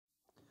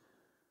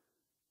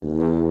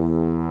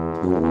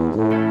Hi,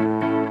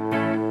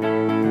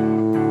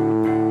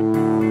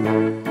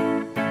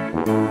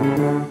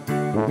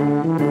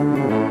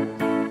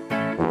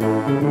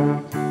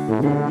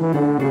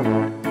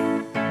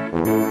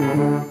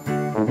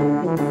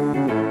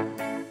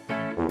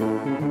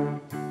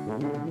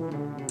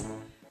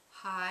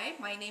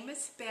 my name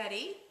is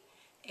Betty,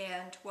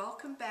 and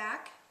welcome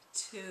back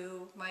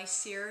to my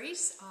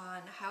series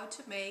on how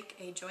to make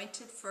a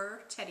jointed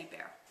fur teddy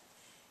bear.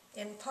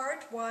 In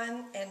part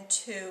 1 and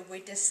 2, we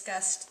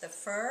discussed the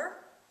fur,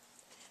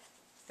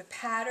 the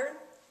pattern,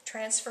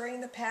 transferring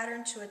the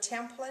pattern to a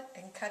template,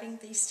 and cutting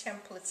these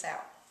templates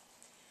out.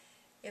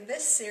 In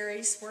this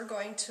series, we're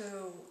going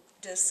to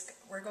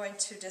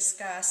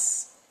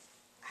discuss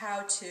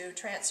how to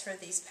transfer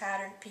these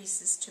pattern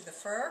pieces to the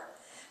fur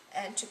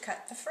and to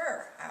cut the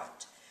fur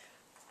out.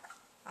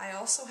 I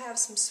also have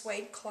some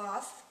suede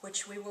cloth,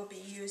 which we will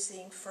be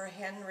using for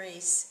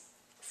Henry's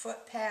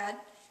foot pad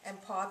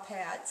and paw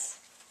pads.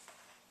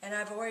 And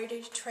I've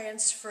already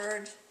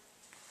transferred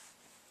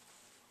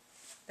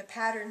the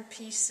pattern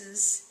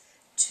pieces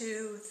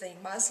to the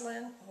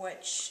muslin,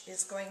 which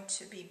is going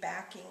to be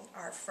backing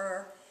our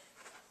fur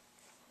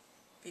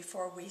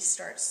before we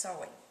start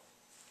sewing.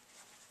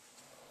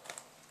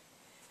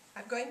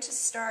 I'm going to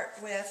start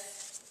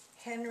with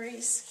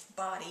Henry's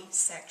body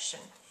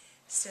section,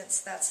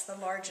 since that's the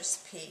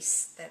largest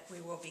piece that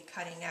we will be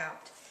cutting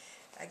out.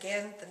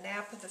 Again, the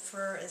nap of the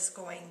fur is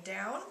going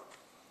down,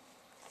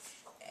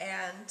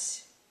 and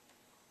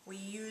we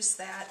use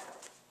that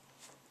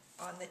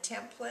on the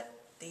template,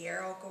 the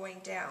arrow going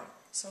down.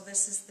 So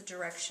this is the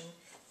direction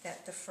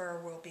that the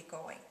fur will be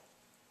going.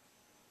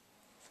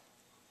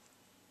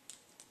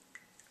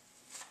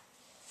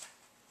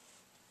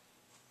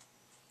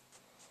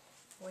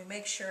 We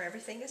make sure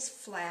everything is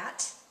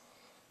flat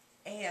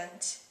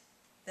and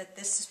that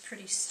this is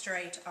pretty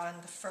straight on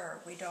the fur.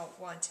 We don't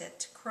want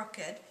it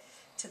crooked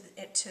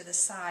to the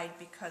side,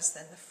 because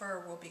then the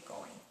fur will be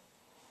going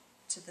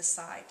to the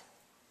side.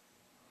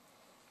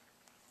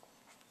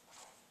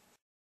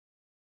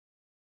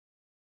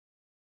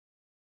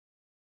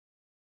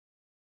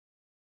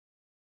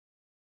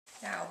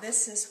 Now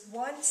this is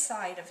one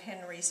side of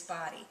Henry's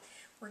body.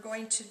 We're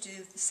going to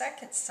do the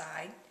second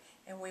side,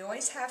 and we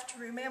always have to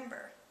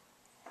remember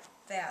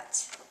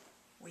that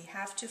we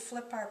have to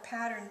flip our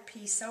pattern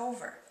piece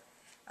over.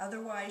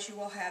 Otherwise you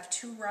will have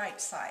two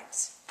right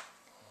sides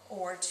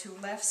or two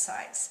left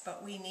sides,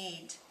 but we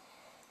need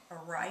a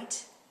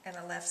right and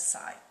a left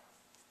side.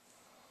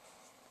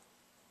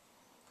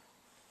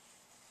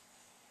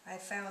 I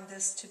found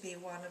this to be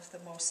one of the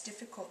most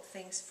difficult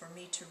things for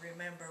me to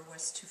remember,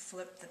 was to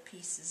flip the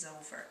pieces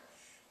over.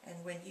 And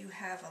when you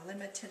have a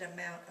limited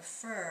amount of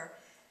fur,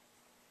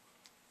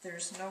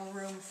 there's no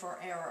room for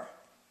error.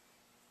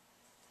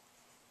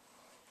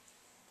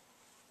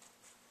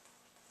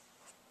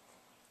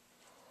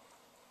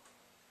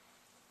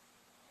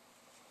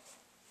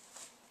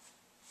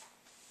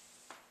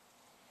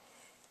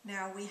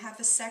 Now we have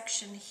a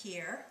section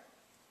here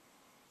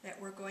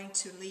that we're going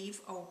to leave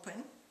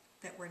open,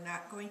 that we're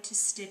not going to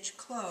stitch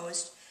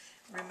closed.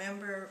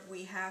 Remember,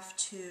 we have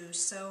to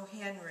sew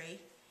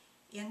Henry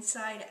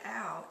inside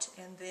out,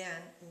 and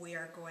then we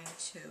are going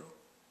to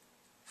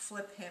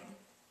flip him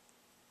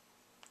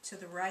to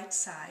the right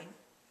side.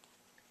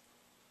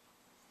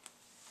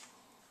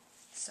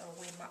 So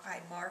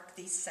I mark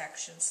these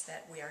sections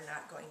that we are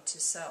not going to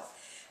sew.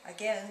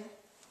 Again,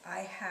 I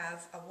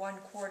have a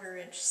 1/4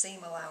 inch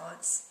seam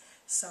allowance,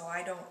 so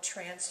I don't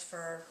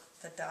transfer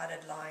the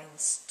dotted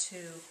lines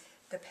to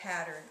the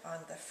pattern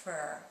on the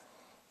fur.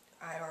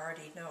 I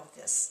already know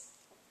this.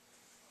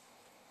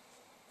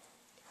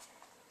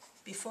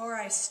 Before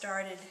I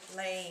started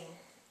laying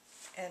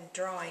and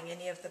drawing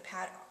any of the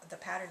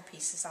pattern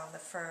pieces on the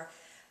fur,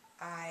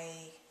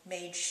 I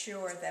made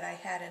sure that I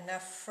had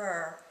enough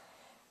fur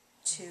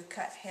to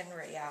cut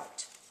Henry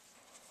out.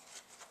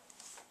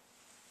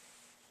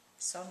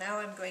 So now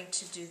I'm going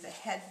to do the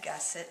head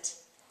gusset,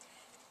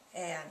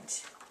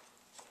 and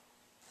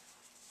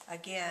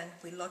again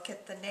we look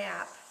at the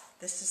nap.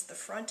 This is the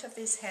front of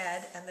his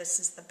head and this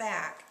is the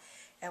back,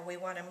 and we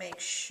want to make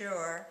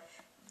sure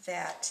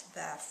that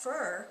the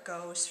fur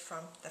goes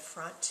from the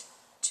front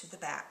to the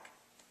back.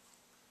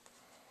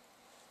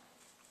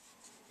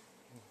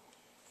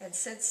 And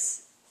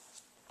since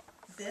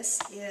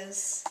this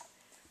is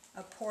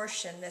a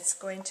portion that's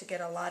going to get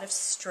a lot of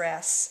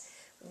stress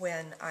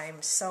when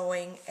I'm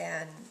sewing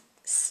and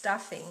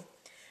stuffing,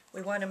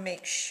 we want to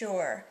make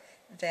sure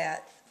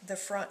that the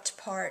front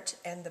part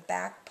and the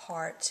back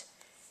part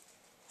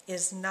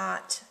is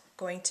not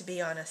going to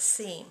be on a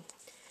seam.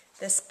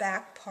 This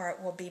back part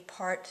will be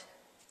part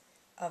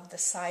of the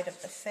side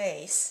of the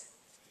face,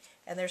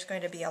 and there's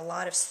going to be a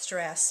lot of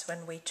stress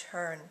when we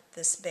turn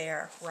this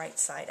bear right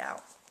side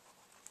out.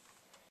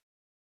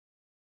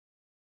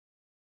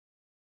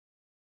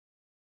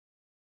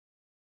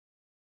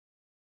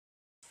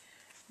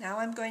 Now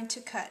I'm going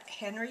to cut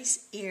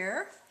Henry's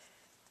ear.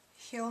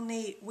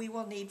 We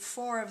will need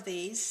 4 of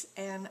these,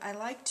 and I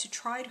like to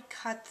try to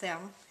cut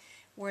them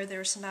where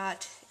there's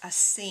not a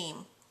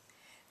seam.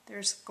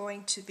 There's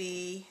going to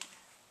be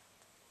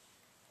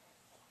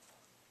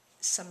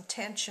some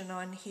tension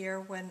on here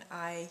when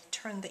I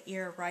turn the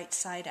ear right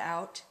side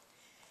out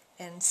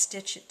and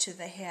stitch it to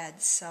the head,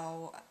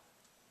 so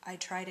I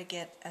try to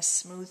get a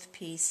smooth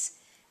piece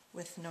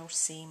with no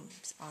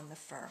seams on the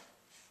fur.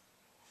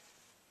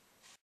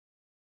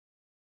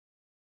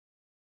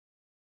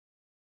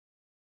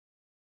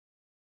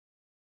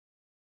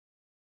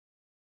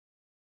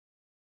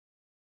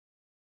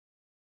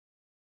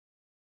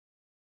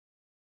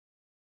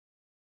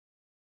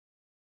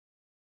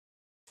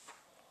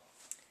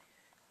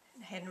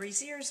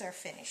 Henry's ears are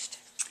finished.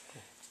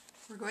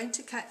 We're going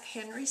to cut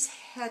Henry's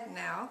head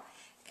now,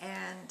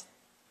 and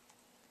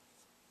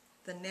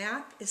the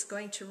nap is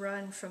going to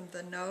run from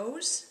the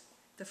nose,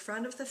 the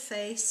front of the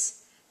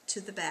face,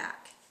 to the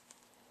back.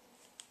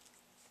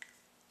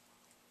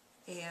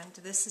 And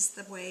this is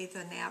the way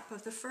the nap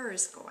of the fur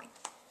is going.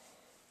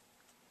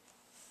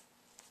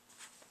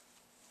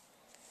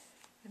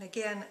 And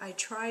again, I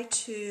try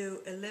to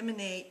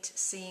eliminate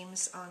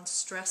seams on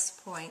stress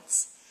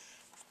points.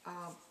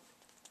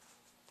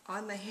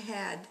 On the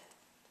head,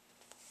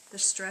 the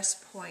stress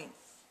point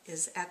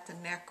is at the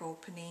neck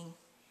opening,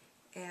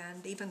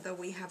 and even though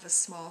we have a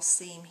small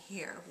seam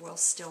here, we'll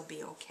still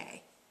be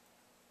okay.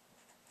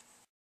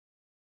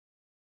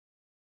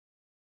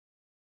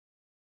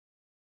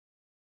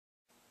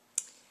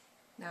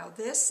 Now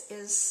this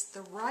is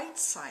the right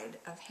side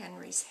of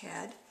Henry's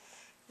head.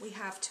 We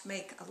have to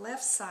make a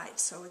left side,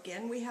 so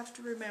again we have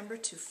to remember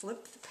to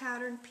flip the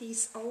pattern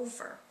piece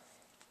over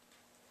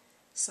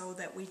so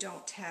that we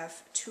don't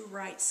have two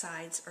right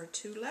sides or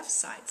two left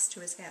sides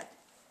to his head.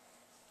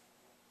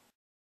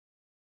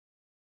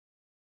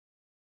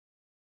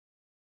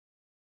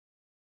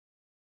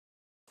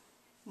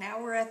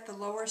 Now we're at the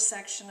lower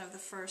section of the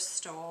first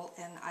stole,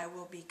 and I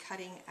will be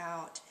cutting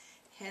out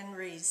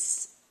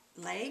Henry's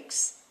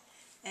legs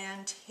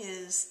and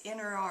his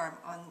inner arm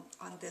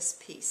on this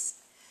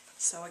piece.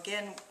 So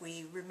again,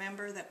 we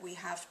remember that we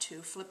have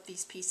to flip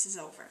these pieces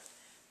over.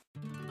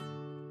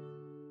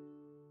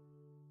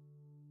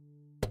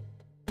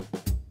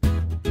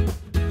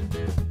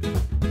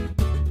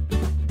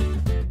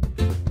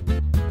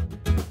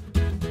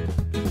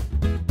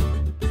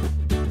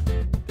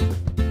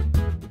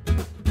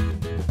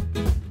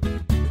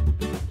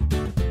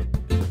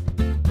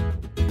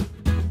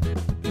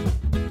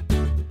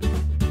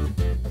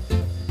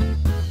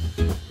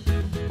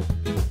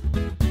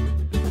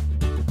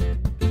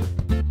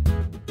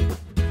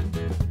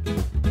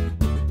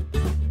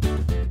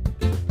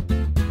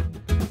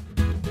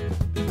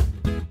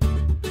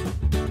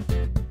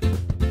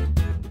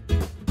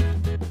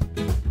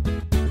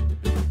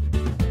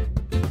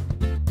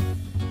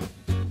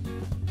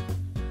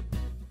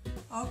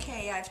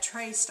 Okay, I've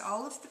traced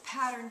all of the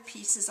pattern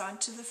pieces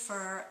onto the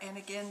fur, and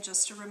again,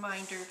 just a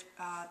reminder,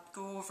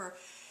 go over,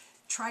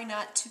 try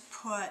not to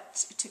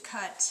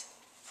cut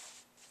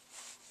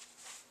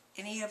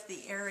any of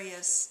the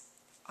areas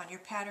on your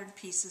pattern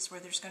pieces where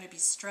there's going to be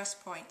stress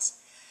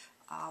points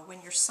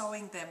when you're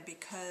sewing them,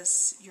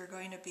 because you're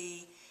going to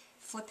be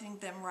flipping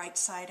them right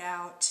side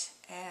out,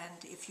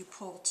 and if you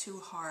pull too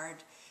hard,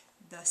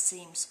 the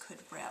seams could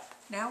rip.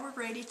 Now we're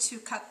ready to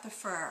cut the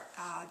fur.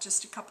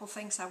 Just a couple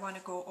things I want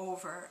to go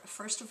over.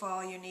 First of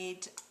all, you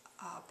need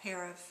a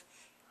pair of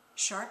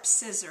sharp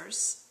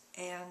scissors,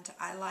 and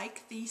I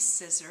like these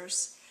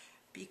scissors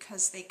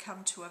because they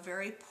come to a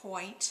very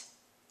pointed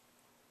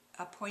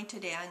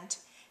end,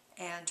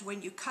 and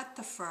when you cut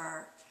the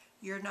fur,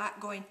 you're not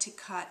going to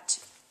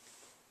cut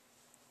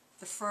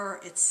the fur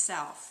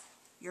itself.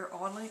 You're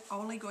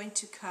only going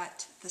to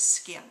cut the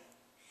skin,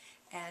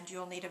 and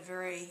you'll need a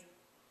very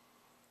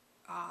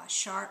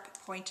sharp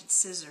pointed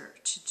scissor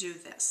to do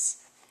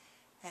this.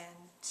 And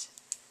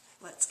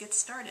let's get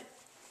started.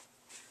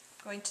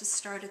 I'm going to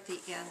start at the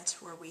end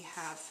where we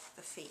have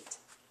the feet.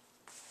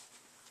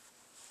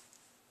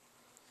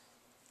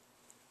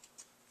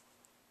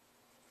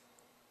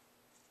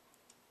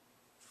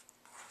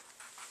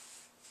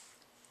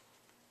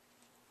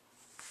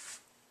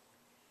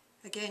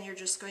 Again, you're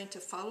just going to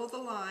follow the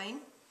line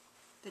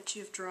that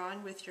you've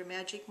drawn with your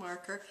magic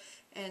marker,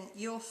 and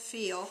you'll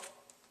feel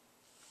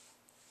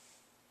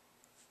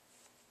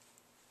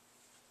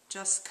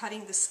just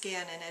cutting the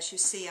skin, and as you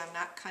see, I'm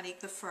not cutting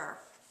the fur.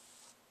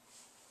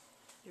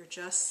 You're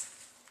just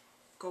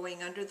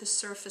going under the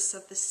surface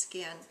of the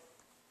skin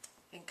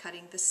and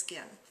cutting the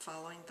skin,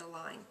 following the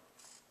line.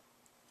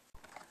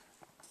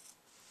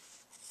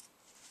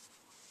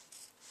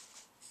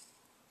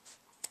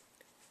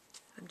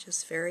 I'm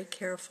just very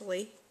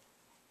carefully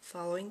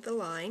following the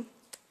line.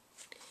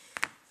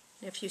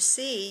 And if you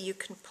see, you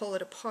can pull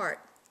it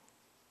apart,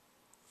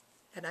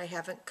 and I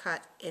haven't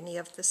cut any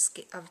of the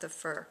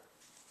fur.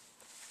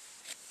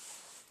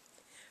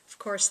 Of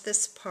course,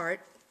 this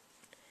part,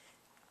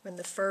 when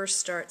the fur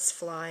starts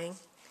flying,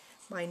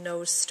 my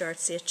nose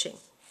starts itching.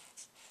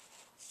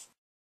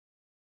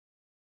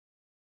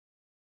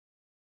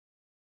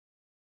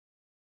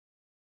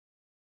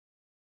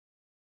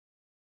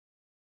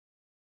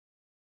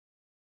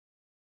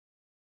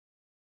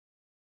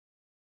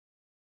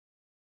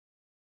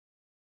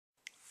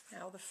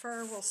 Now the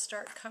fur will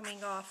start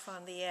coming off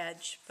on the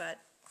edge, but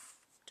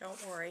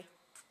don't worry.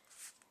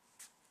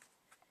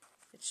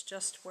 It's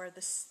just where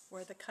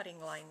the cutting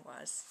line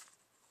was.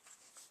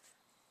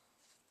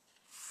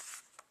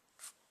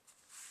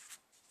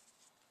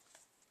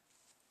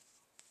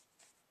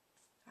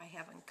 I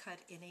haven't cut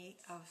any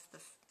of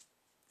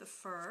the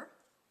fur.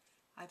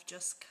 I've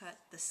just cut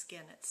the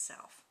skin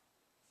itself.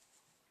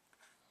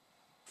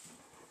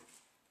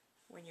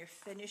 When you're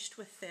finished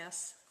with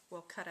this,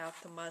 we'll cut out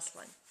the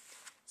muslin.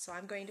 So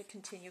I'm going to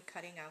continue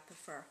cutting out the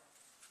fur.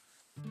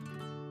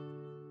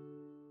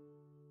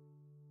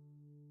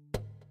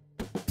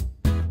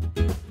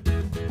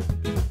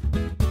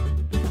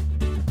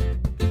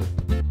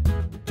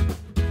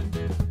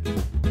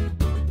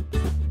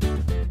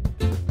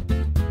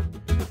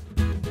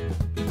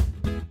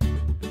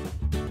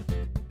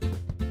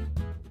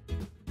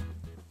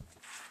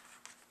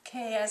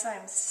 Okay, as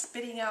I'm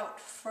spitting out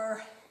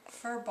fur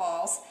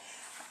balls,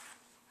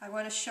 I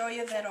want to show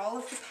you that all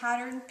of the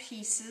pattern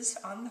pieces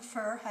on the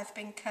fur have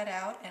been cut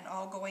out and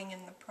all going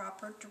in the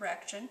proper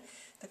direction,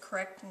 the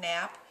correct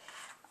nap.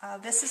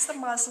 This is the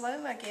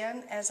muslin.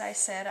 Again, as I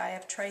said, I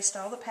have traced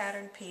all the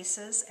pattern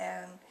pieces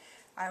and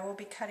I will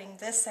be cutting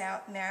this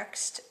out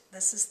next.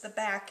 This is the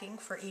backing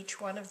for each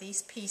one of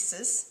these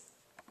pieces.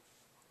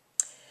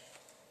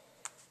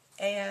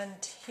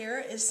 And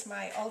here is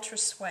my ultra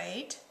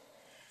suede,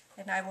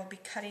 and I will be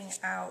cutting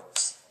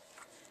out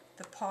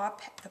the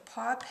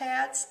paw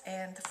pads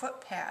and the foot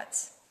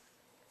pads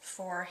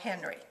for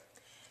Henry.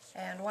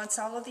 And once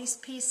all of these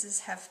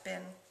pieces have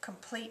been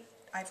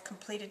I've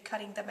completed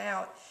cutting them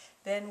out,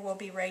 then we'll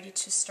be ready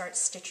to start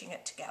stitching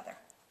it together.